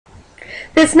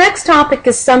This next topic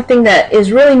is something that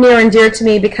is really near and dear to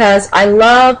me because I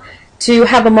love to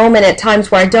have a moment at times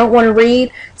where I don't want to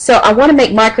read, so I want to make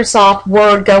Microsoft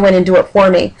Word go in and do it for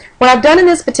me. What I've done in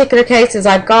this particular case is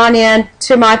I've gone in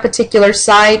to my particular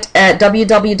site at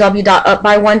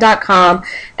www.upbyone.com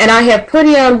and I have put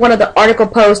in one of the article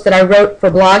posts that I wrote for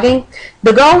blogging.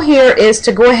 The goal here is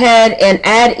to go ahead and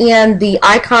add in the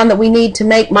icon that we need to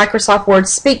make Microsoft Word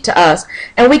speak to us,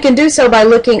 and we can do so by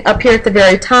looking up here at the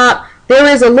very top. There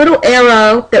is a little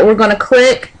arrow that we're going to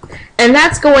click, and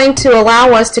that's going to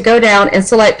allow us to go down and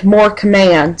select more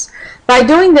commands. By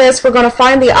doing this, we're going to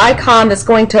find the icon that's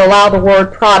going to allow the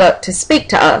Word product to speak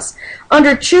to us.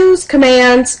 Under Choose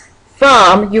Commands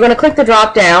From, you're going to click the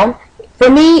drop down. For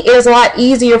me, it is a lot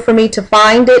easier for me to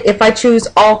find it if I choose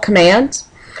All Commands.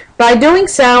 By doing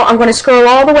so, I'm going to scroll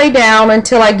all the way down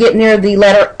until I get near the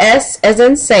letter S as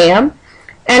in Sam.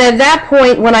 And at that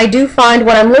point, when I do find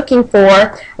what I'm looking for,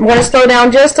 I'm going to slow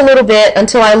down just a little bit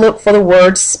until I look for the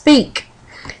word speak.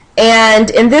 And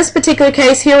in this particular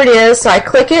case, here it is, so I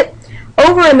click it.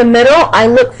 Over in the middle, I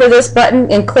look for this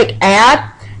button and click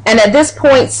add. And at this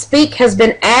point, speak has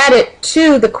been added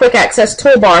to the quick access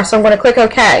toolbar, so I'm going to click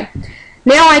OK.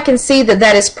 Now I can see that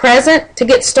that is present. To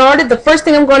get started, the first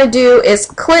thing I'm going to do is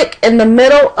click in the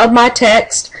middle of my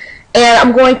text, and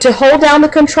I'm going to hold down the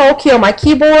Control key on my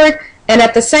keyboard, and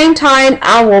at the same time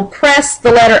I will press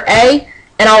the letter A,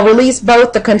 and I'll release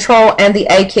both the Control and the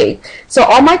A key. So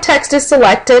all my text is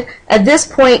selected. At this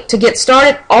point, to get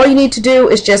started, all you need to do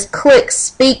is just click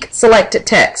Speak Selected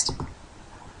Text.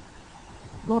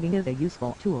 Blogging is a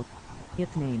useful tool.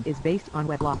 Its name is based on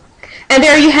weblog. And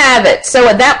there you have it. So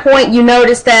at that point, you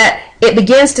notice that it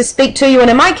begins to speak to you. And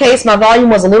in my case, my volume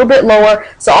was a little bit lower.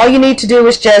 So all you need to do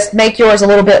is just make yours a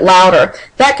little bit louder.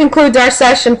 That concludes our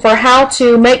session for how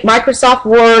to make Microsoft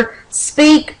Word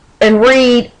speak and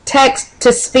read text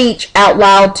to speech out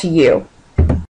loud to you.